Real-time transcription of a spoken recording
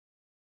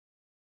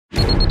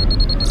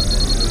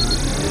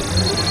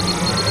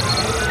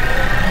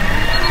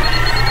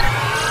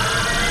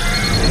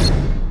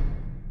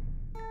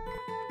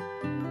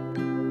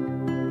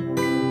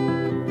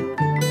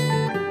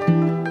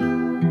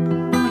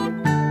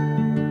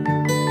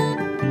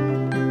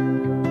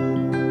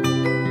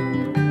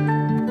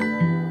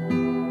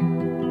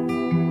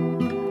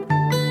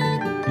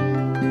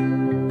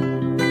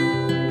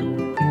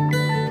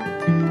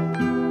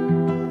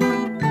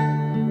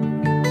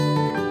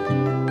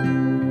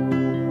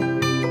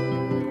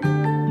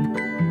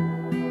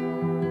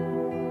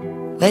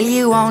Well,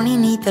 you only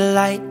need the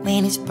light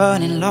when it's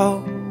burning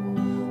low.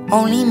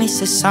 Only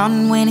miss the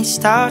sun when it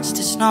starts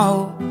to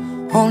snow.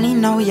 Only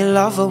know you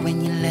love her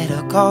when you let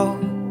her go.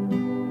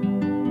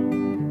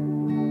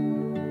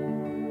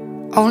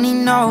 Only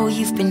know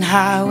you've been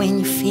high when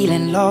you're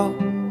feeling low.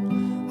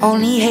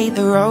 Only hate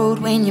the road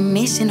when you're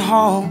missing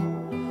home.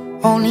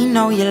 Only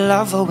know you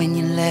love her when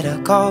you let her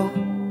go.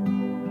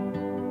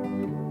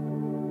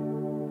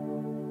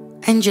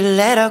 And you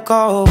let her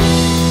go.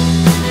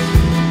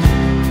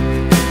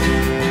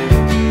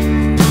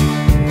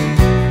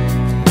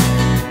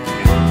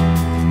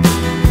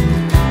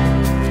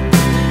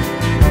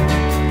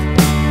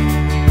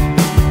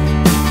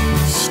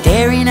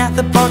 Staring at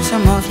the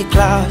bottom of your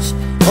glass,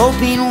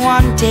 hoping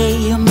one day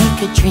you'll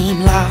make a dream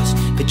last.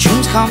 But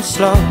dreams come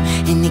slow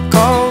and they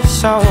go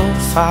so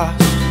fast.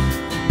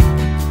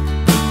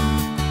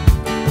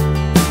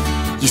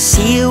 You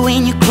see it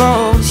when you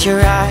close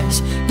your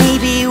eyes.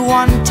 Maybe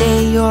one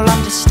day you'll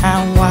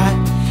understand why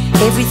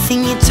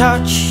everything you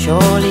touch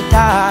surely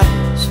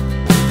dies.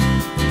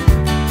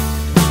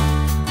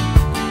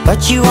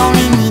 But you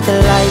only need the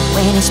light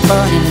when it's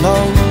burning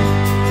low.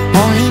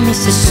 Only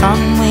miss the sun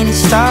when it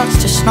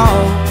starts to snow.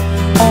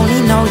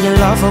 Only know you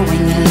love her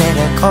when you let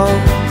her go.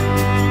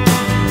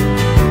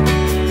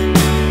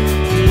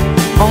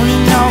 Only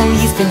know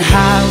you've been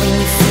high when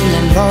you're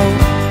feeling low.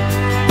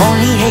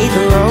 Only hate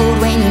the road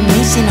when you're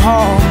missing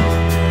home.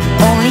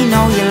 Only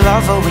know you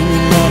love her when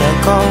you let her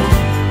go.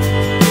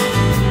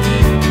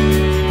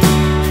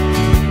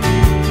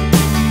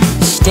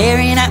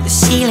 Staring at the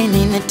ceiling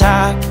in the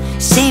dark,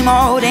 same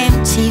old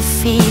empty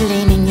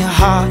feeling in your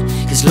heart.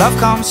 Cause love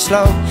comes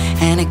slow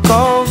and it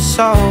goes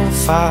so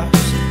fast.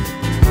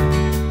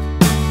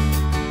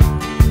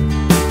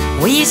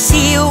 Well, you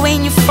see it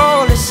when you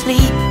fall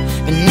asleep,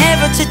 but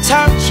never to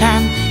touch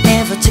and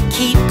never to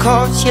keep.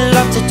 Cause you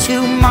loved her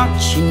too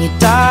much and you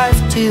dive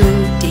too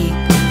deep.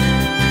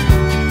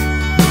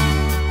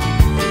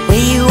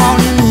 Well, you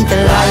only need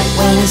the light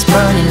when it's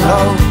burning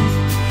low.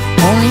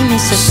 Only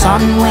miss the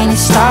sun when it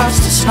starts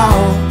to snow.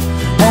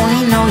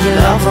 Only know you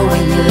love her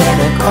when you let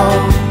her go.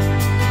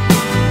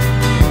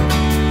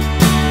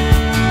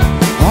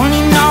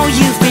 Only know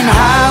you've been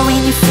high when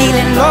you're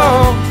feeling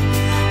low.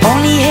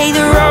 Only hate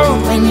the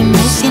road when you're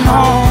missing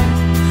home.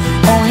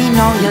 Only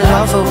know you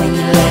love her when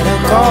you let her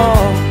go.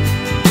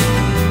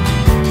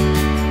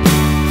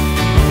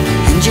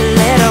 And you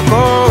let her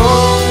go.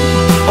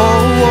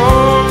 Oh, oh,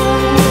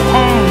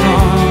 oh,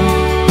 oh.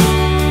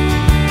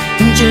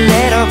 And you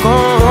let her go.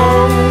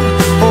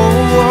 Oh,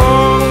 oh,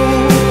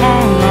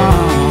 oh, oh.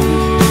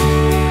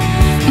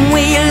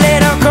 Will you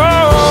let her go?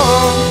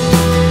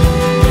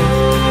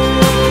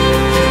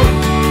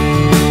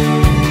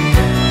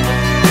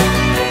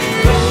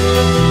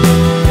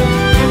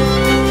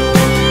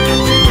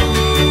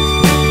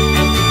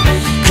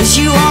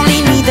 You only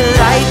need the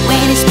light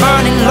when it's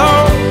burning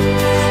low.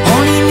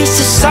 Only miss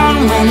the sun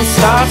when it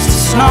starts to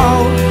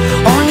snow.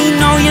 Only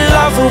know you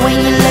love her when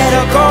you let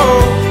her go.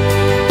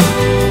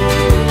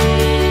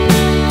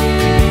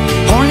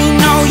 Only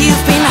know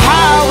you've been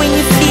high when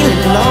you're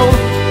feeling low.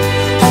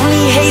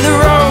 Only hate the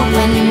road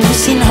when you're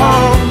missing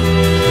home.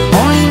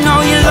 Only know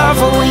you love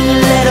her when you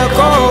let her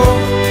go.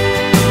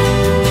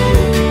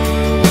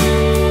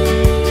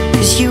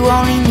 Cause you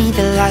only need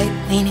the light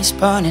when it's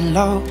burning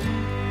low.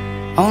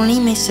 Only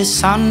miss the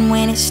sun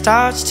when it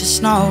starts to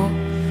snow.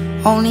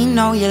 Only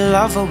know you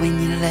love her when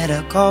you let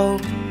her go.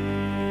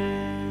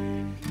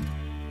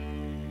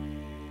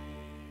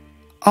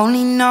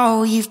 Only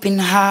know you've been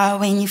high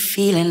when you're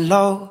feeling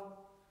low.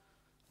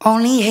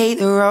 Only hate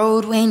the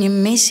road when you're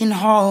missing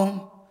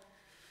home.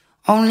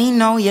 Only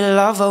know you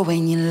love her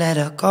when you let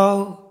her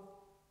go.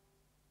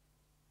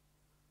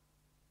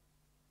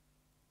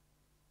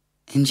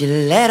 And you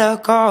let her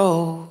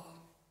go.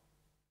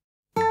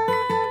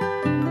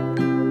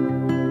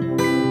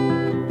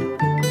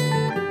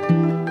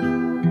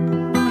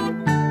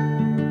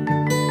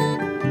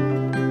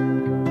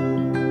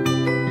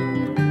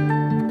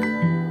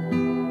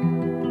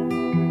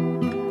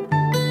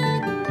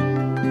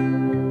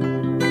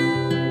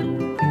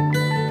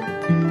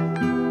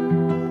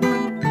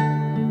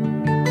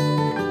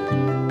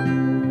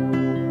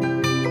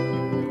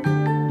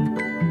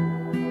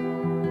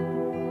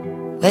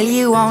 Well,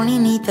 you only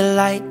need the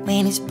light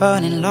when it's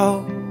burning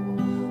low.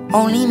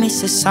 Only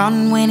miss the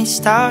sun when it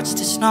starts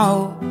to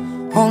snow.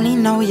 Only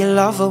know you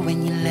love her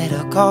when you let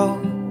her go.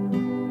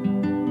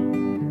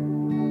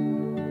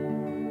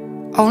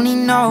 Only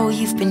know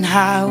you've been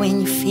high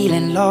when you're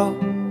feeling low.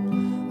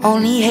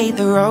 Only hate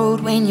the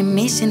road when you're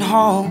missing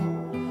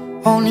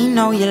home. Only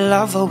know you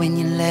love her when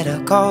you let her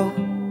go.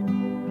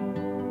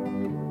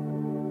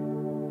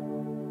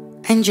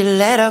 And you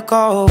let her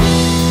go.